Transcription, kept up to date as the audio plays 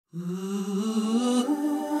Hi,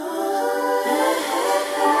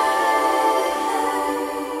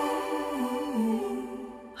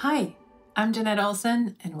 I'm Jeanette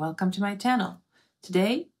Olsen and welcome to my channel.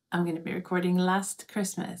 Today I'm going to be recording Last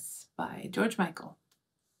Christmas by George Micheal.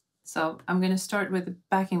 So I'm going to start with the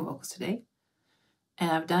backing vocals today.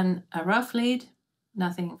 And I've done a rough lead,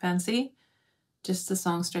 nothing fancy, just the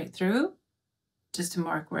song straight through, just to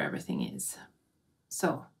mark where everything is.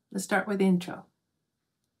 So let's start with the intro.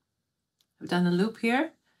 I've done a loop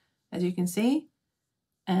here, as you can see,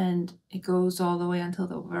 and it goes all the way until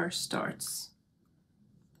the verse starts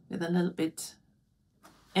with a little bit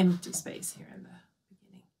empty space here in the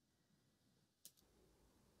beginning.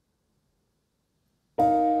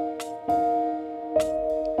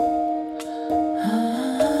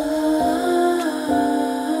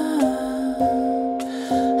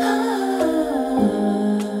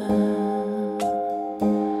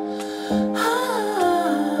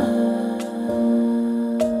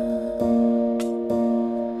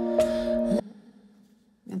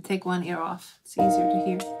 And take one ear off, it's easier to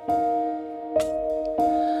hear.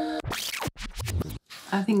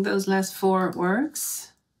 I think those last four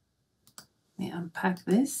works. Let me unpack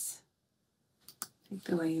this. Take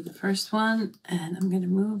away the first one, and I'm going to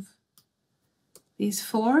move these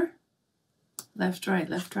four. Left, right,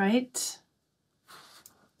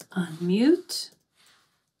 unmute,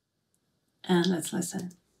 and let's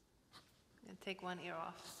listen. Take one ear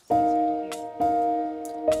off, it's easier to hear.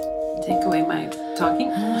 Take away my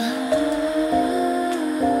talking.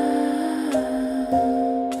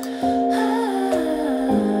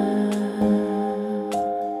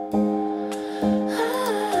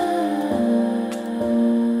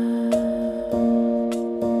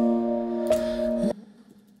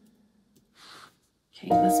 Okay,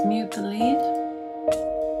 let's mute the lead.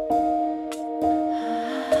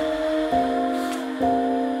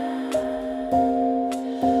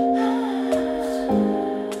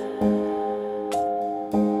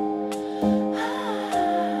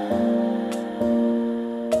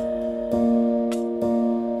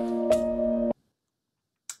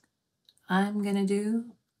 I'm gonna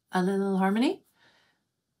do a little harmony.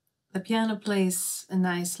 The piano plays a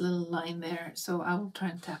nice little line there, so I will try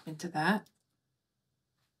and tap into that.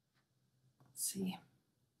 Let's see.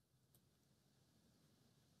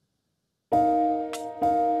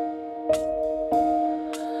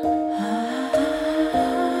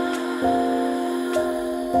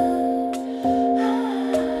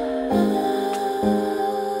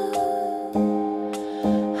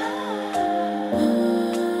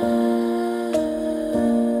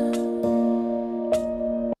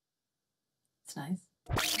 It's nice.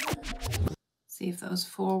 See if those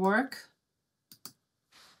four work.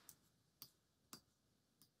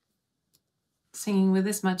 Singing with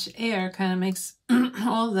this much air kind of makes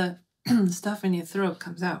all the stuff in your throat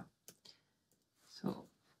comes out. So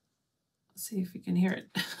let's see if you can hear it.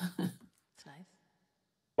 It's nice.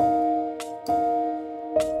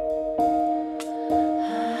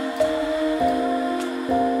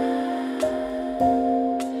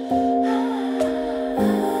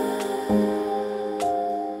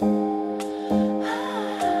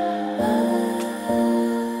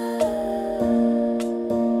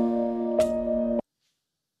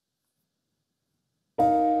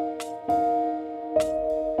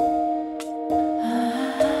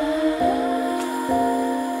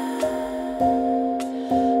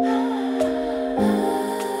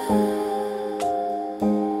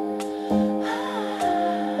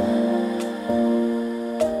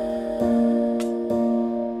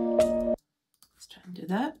 Do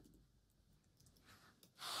that.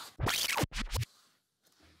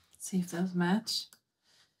 See if those match.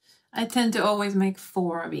 I tend to always make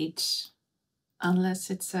four of each, unless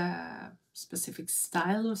it's a specific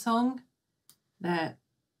style of song that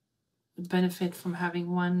would benefit from having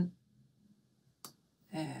one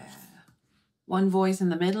voice in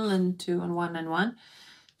the middle and two and one.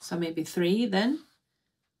 So maybe three then,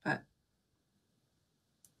 but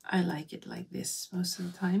I like it like this most of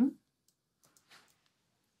the time.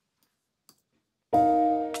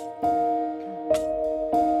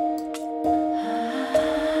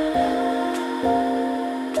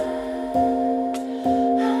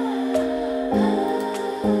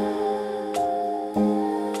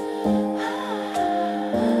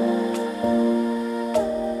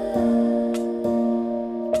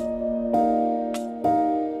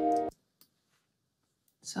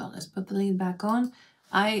 So let's put the lead back on.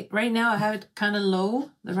 Right now I have it kind of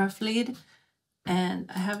low, the rough lead, and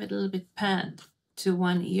I have it a little bit panned to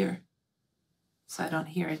one ear, so I don't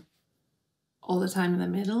hear it all the time in the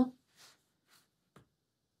middle.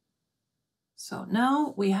 So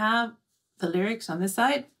now we have the lyrics on this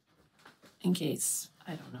side, in case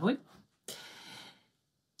I don't know it.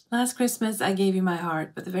 Last Christmas I gave you my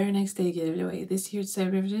heart, but the very next day I gave it away. This year it's blah,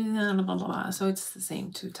 blah, blah, blah. So it's the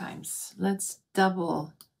same 2 times. Let's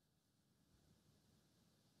double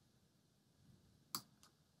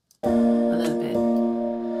a little bit.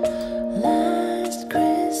 Last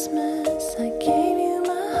Christmas I gave you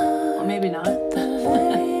my heart, Or maybe not. but the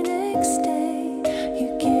very next day you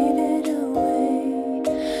gave it away.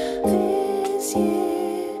 This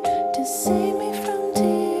year, to save me from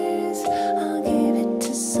tears, I'll give it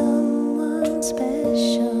to someone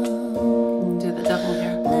special. Do the double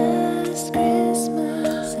here. Last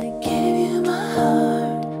Christmas I gave you my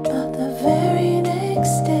heart, but the very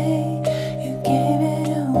next day you gave it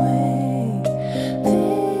away.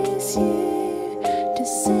 This year, to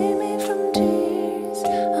save me from tears,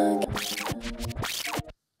 I'll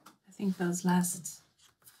I think those last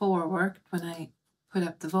 4 worked when I put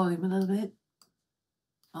up the volume a little bit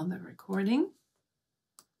on the recording.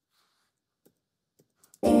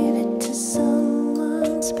 give it to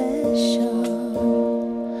someone special.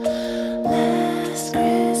 Last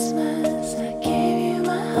Christmas I gave you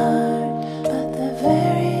my heart, but the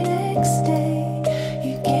very next day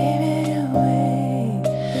you gave it away.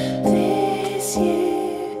 This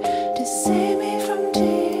year, to save me from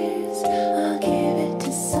tears, I'll give it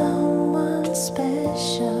to someone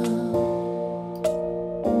special.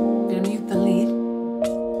 I'm gonna mute the lead.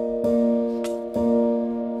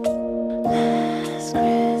 Last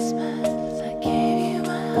Christmas I gave you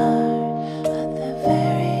my heart, but the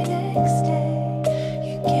very next day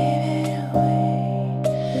you gave it away.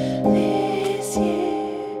 This year,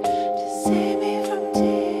 to save me from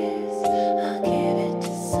tears, I'll give it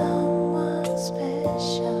to someone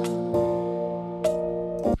special.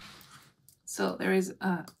 So there is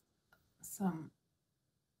some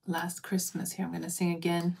Last Christmas here. I'm going to sing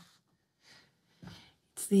again.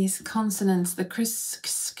 It's these consonants, the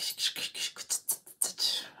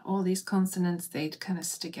all these consonants, they kind of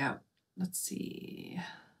stick out. Let's see.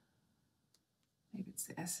 Maybe it's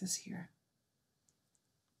the S's here.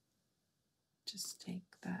 Just take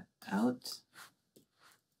that out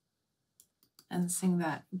and sing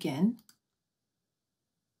that again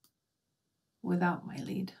without my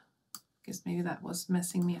lead. Guess maybe that was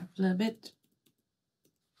messing me up a little bit.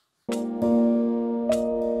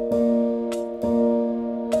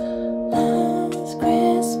 Last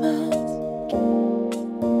Christmas,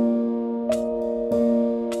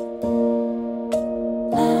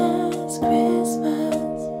 last Christmas,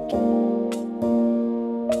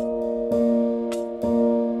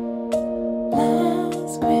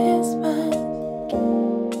 last Christmas,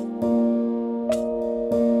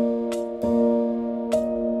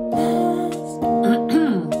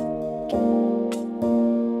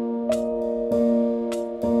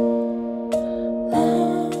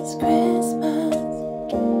 last Christmas,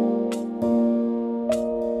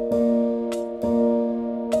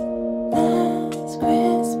 last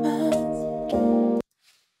Christmas.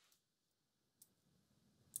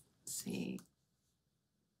 Let's see.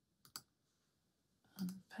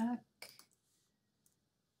 Unpack.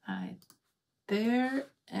 Right there.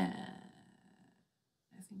 And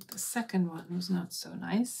I think the second one was not so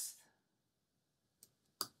nice.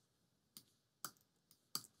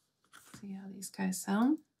 See how these guys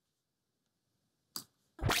sound.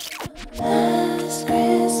 Last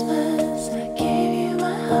Christmas I gave you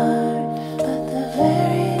my heart, but the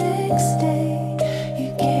very next day you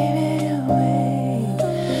gave it away.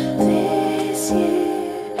 This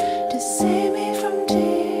year, to save me from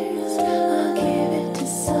tears, I'll give it to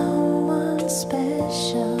someone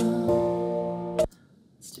special.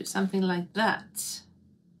 Let's do something like that.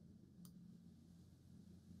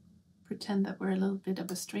 Pretend that we're a little bit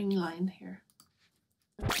of a string line here.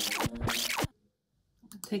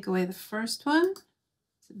 Take away the first one,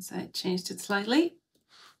 since I changed it slightly.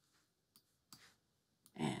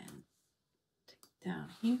 And take it down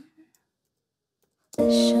here.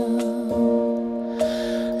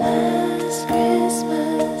 Last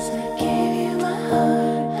Christmas I gave you my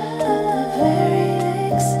heart, but the very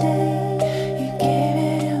next day you gave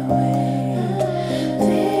it away.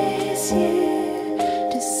 This year,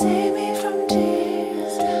 to save me from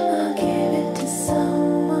tears, I'll give it to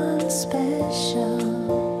someone special.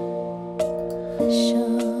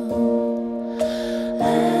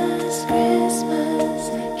 Last Christmas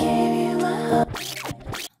I gave you my heart.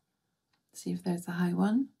 See if there's a high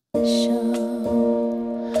one. Last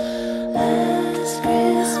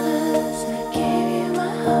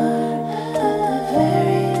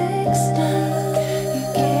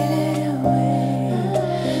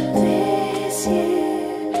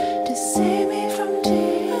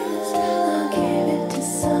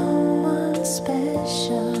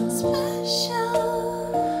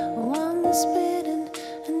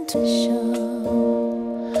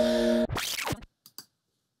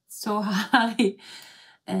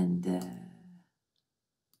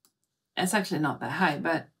It's actually not that high,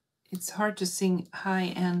 but it's hard to sing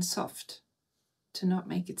high and soft to not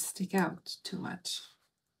make it stick out too much.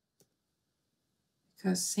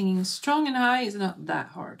 Because singing strong and high is not that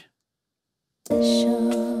hard.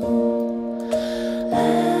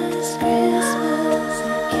 Last Christmas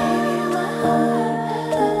I gave you my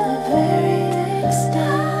heart, but the very next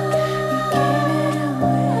day you gave it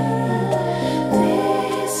away.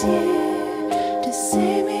 This year, to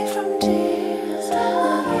save me from tears,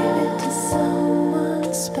 I'll give it to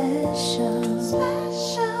someone special.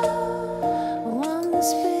 One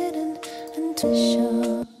spitting and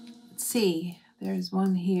special. Let's see, there's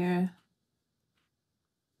one here.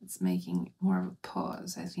 It's making more of a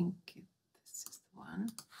pause. I think this is the one.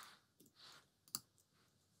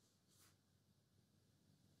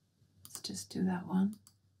 Let's just do that one.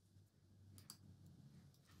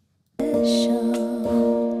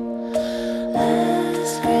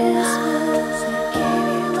 Last Christmas I gave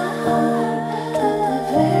you my heart, but the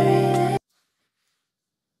very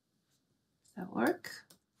Does that work?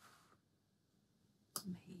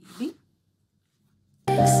 Maybe.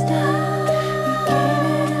 next time you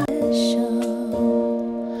gave it a show.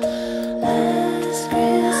 Last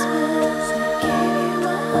Christmas I gave you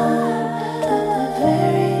my heart, but the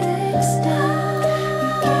very next time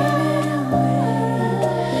you gave it away.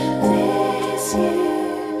 This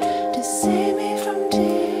year, to save me from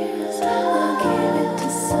tears, I'll give it to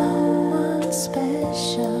someone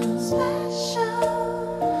special.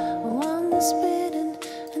 Once bitten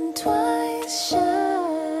and twice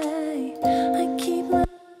shy. I keep my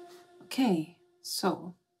Okay,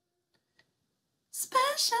 so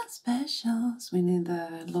specials. We need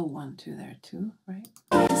the low one too there too, right?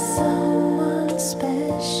 someone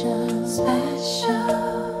special.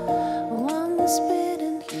 Once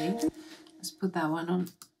bitten. Okay, let's put that one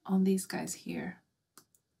on these guys here.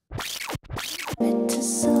 It to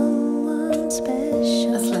someone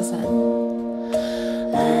special. Let's listen.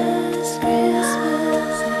 Last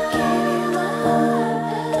Christmas I gave you my heart,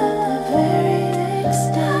 but the very next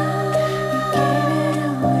time you gave it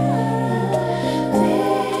away.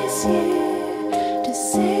 This year, to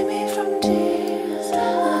save me from tears,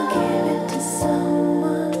 I'll give it to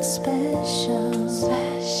someone special.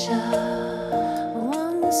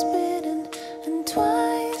 Once bitten and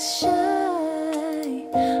twice shy.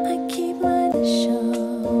 I keep my show.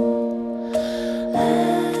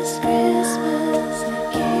 Last Christmas I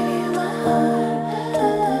gave you my heart,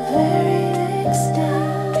 but the very next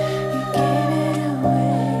time you gave it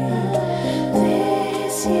away.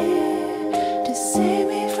 This year, to save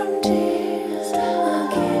me from tears, I'll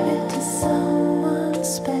give it to someone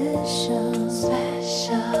special.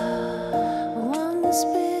 Once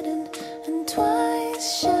bitten and twice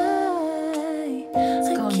shy. I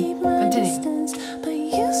keep my Continue. distance, but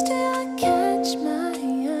you still catch my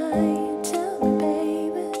eye. Tell me,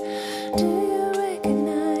 baby, do you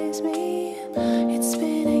recognize me? It's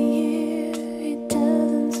been a year, it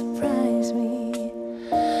doesn't surprise me.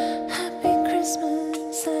 Happy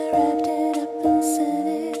Christmas, I wrapped it up and sent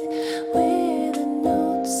it with a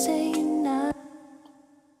note saying I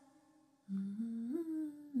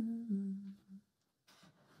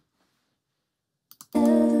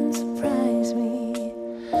doesn't surprise me.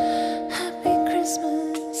 Happy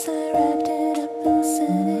Christmas, I wrapped it up and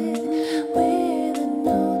sent it with a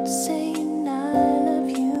note saying I love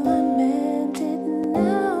you. I meant it.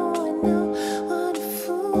 Now I know what a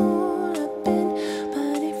fool I've been,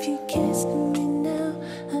 but if you kissed me now,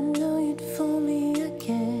 I know you'd fool me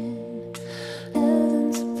again.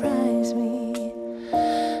 Doesn't surprise me.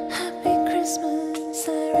 Happy Christmas,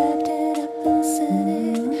 I wrapped it up and sent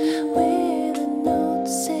it with a note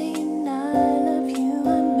saying I love you.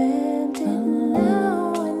 I meant it.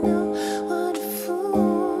 Now I know what a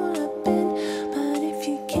fool I've been, but if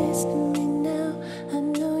you kissed me now, I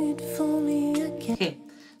know you'd fool me again. Okay,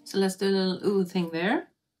 so let's do a little ooh thing there.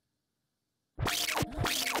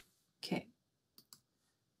 Okay,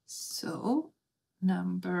 so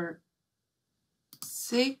number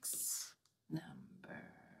 6, number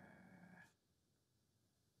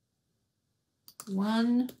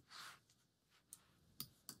 1,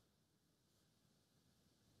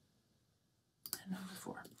 and number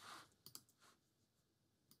 4.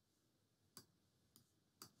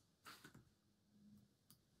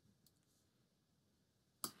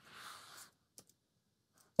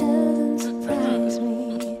 Doesn't surprise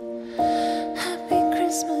me. Happy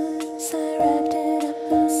Christmas, I wrapped it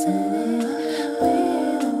up and sent it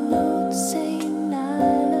with a note saying I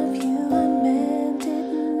love you. I meant it.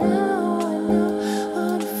 Now I know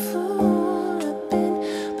what a fool I've been,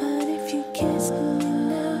 but if you kissed me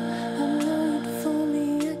now, I know you'd fool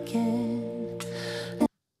me again.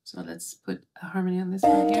 So let's put a harmony on this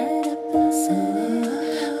one here.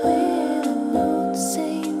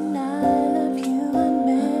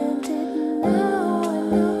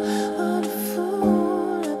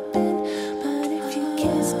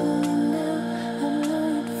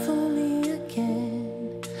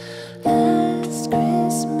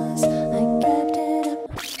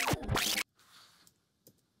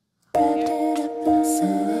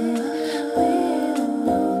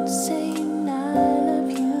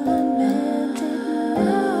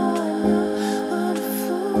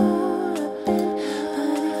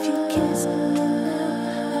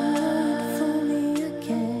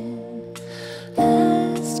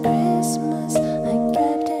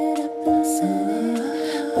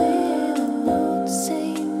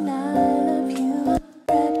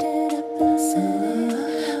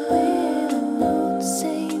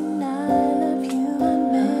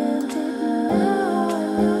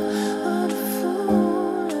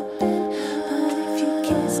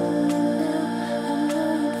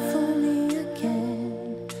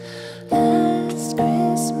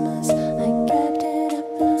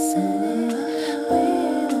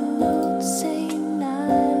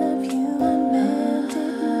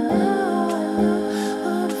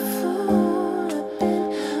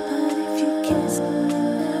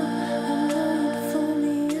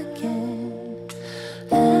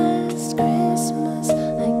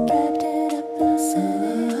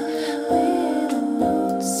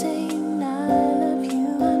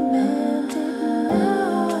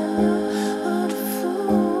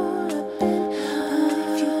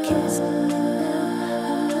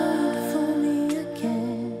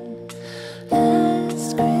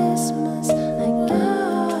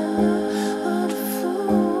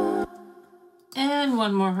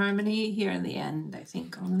 One more harmony here in the end, I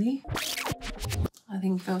think only. I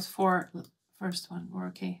think those four first one were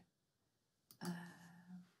okay.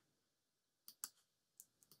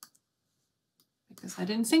 Because I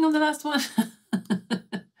didn't sing on the last one.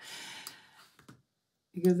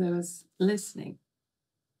 Because I was listening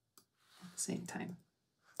at the same time.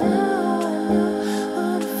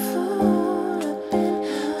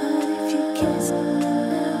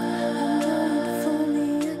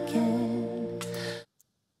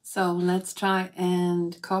 So let's try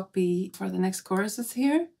and copy for the next choruses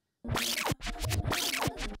here.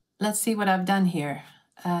 Let's see what I've done here.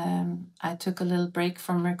 I took a little break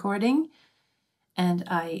from recording and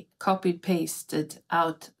I copied pasted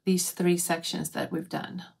out these three sections that we've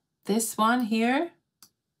done. This one here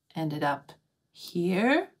ended up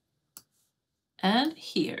here and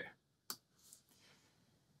here.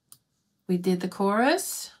 We did the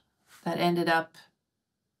chorus that ended up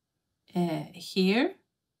here.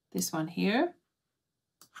 This one here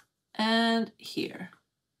and here.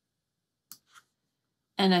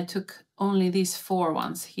 And I took only these four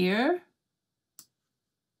ones here,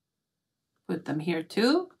 put them here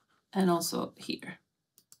too, and also here.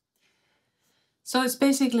 So it's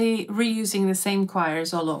basically reusing the same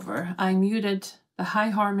choirs all over. I muted the high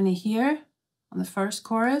harmony here on the first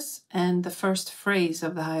chorus and the first phrase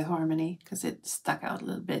of the high harmony because it stuck out a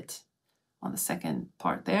little bit on the second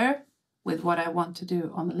part there with what I want to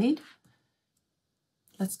do on the lead.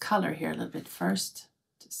 Let's color here a little bit first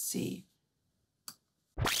to see.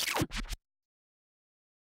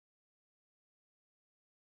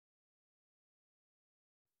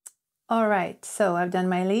 All right, so I've done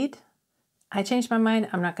my lead. I changed my mind.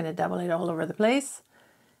 I'm not going to double it all over the place.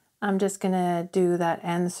 I'm just going to do that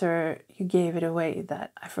answer you gave it away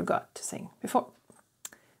that I forgot to sing before.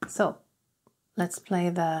 So let's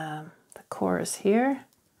play the chorus here.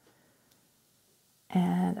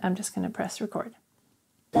 And I'm just going to press record.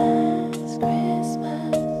 Last Christmas,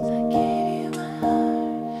 I gave you my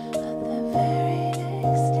heart, but the very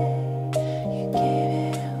next day, you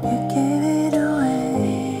gave it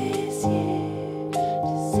away. This year,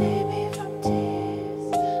 to save me from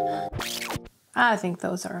tears. I think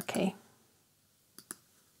those are okay.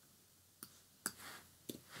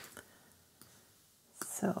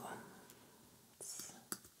 So let's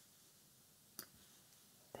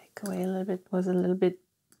take away a little bit. Was a little bit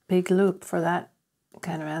big loop for that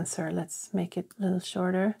kind of answer. Let's make it a little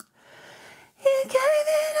shorter. You gave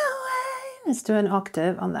it away. Let's do an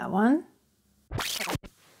octave on that one.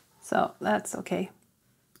 So that's okay,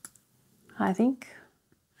 I think.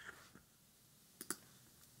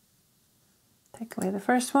 Take away the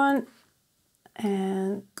first one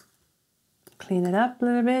and clean it up a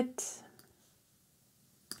little bit.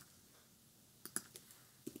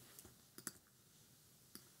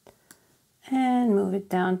 And move it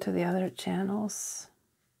down to the other channels.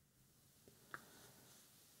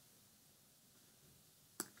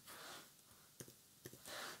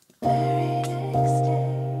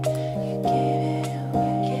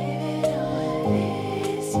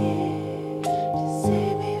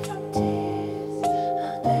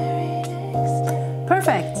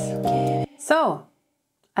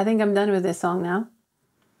 I think I'm done with this song now.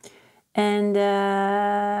 And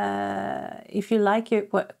if you like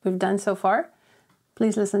what we've done so far,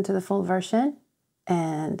 please listen to the full version.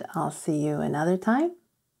 And I'll see you another time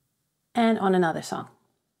and on another song.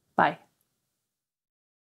 Bye.